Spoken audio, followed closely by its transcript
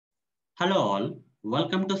Hello all,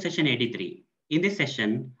 welcome to session 83. In this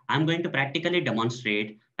session, I'm going to practically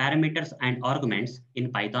demonstrate parameters and arguments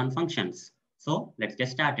in Python functions. So let's get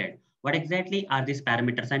started. What exactly are these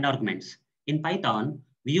parameters and arguments? In Python,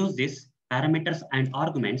 we use these parameters and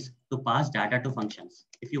arguments to pass data to functions.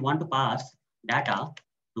 If you want to pass data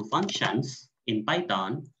to functions in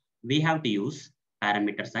Python, we have to use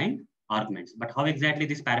parameters and arguments. But how exactly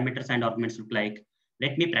these parameters and arguments look like?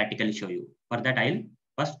 Let me practically show you. For that, I'll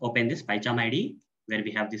first open this PyCharm IDE where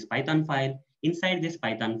we have this Python file. Inside this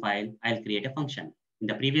Python file, I'll create a function. In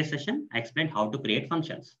the previous session, I explained how to create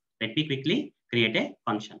functions. Let me quickly create a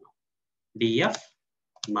function. df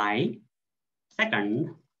my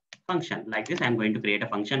second function. Like this, I'm going to create a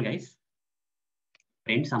function, guys.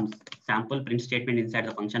 Print some sample print statement inside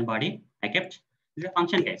the function body. I kept this is a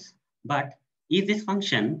function, guys. But is this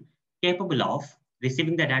function capable of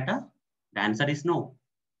receiving the data? The answer is no.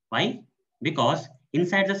 Why? Because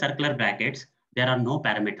inside the circular brackets, there are no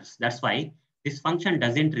parameters. That's why this function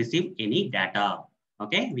doesn't receive any data.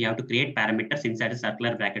 Okay, we have to create parameters inside the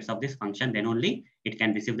circular brackets of this function, then only it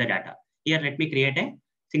can receive the data. Here, let me create a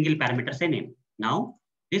single parameter, say name. Now,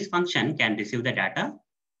 this function can receive the data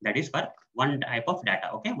that is for one type of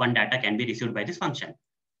data. Okay, one data can be received by this function.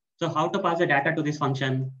 So how to pass the data to this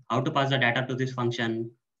function? How to pass the data to this function?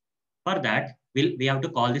 For that, we have to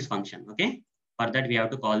call this function. Okay, for that, we have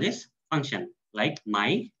to call this function like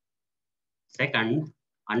my second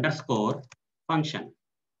underscore function.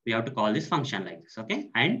 We have to call this function like this, okay?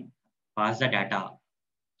 And pass the data.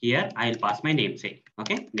 Here, I'll pass my name, say,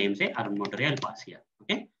 okay? Name, say, Arun Motori, I'll pass here,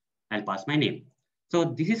 okay? I'll pass my name. So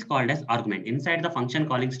this is called as argument. Inside the function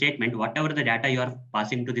calling statement, whatever the data you are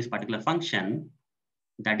passing to this particular function,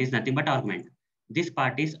 that is nothing but argument. This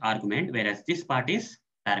part is argument, whereas this part is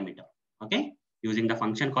parameter, okay? Using the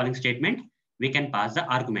function calling statement, we can pass the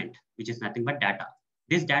argument, which is nothing but data.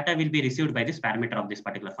 This data will be received by this parameter of this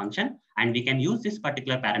particular function, and we can use this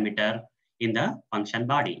particular parameter in the function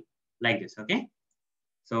body like this, okay?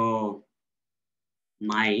 So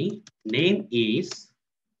my name is,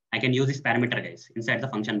 I can use this parameter, guys, inside the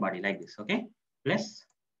function body like this, okay? Plus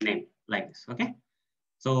name like this, okay?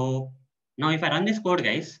 So now if I run this code,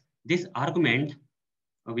 guys, this argument,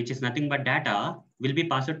 which is nothing but data, will be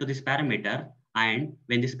passed to this parameter. And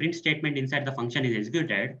when this print statement inside the function is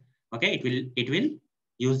executed, okay, it will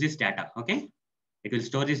use this data, okay? It will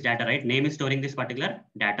store this data, right? Name is storing this particular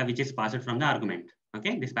data, which is passed from the argument,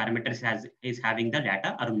 okay? This parameter is having the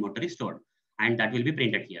data Arun Motor is stored, and that will be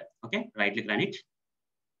printed here, okay? Right click, run it.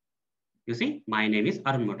 You see, my name is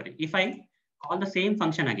Arun Motori. If I call the same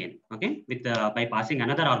function again, okay, with by passing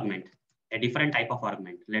another argument, a different type of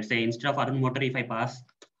argument. Let's say instead of Arun Motori, if I pass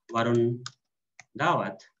Varun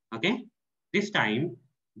Dawat, okay, this time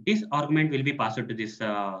this argument will be passed to this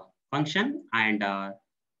function and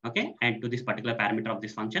okay, and to this particular parameter of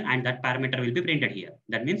this function, and that parameter will be printed here.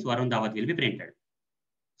 That means Varun Dawat will be printed.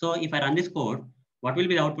 So if I run this code, what will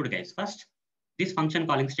be the output, guys? First, this function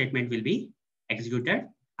calling statement will be executed,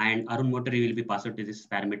 and Arun Motori will be passed to this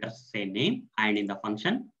parameter, say name, and in the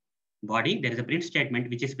function body, there is a print statement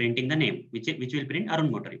which is printing the name, which will print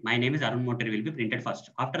Arun Motori. My name is Arun Motori will be printed first.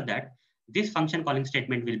 After that, this function calling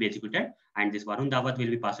statement will be executed, and this Varun Dawat will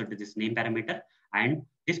be passed to this name parameter, and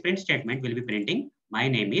this print statement will be printing my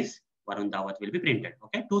name is Varun Dawat will be printed.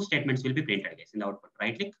 Okay, two statements will be printed, guys, in the output.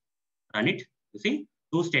 Right click, run it. You see,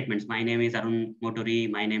 two statements. My name is Arun Motori.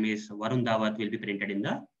 My name is Varun Dawat will be printed in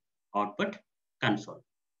the output console.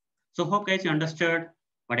 So hope, guys, you understood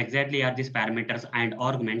what exactly are these parameters and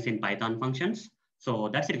arguments in Python functions. So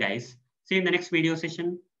that's it, guys. See you in the next video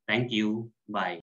session. Thank you. Bye.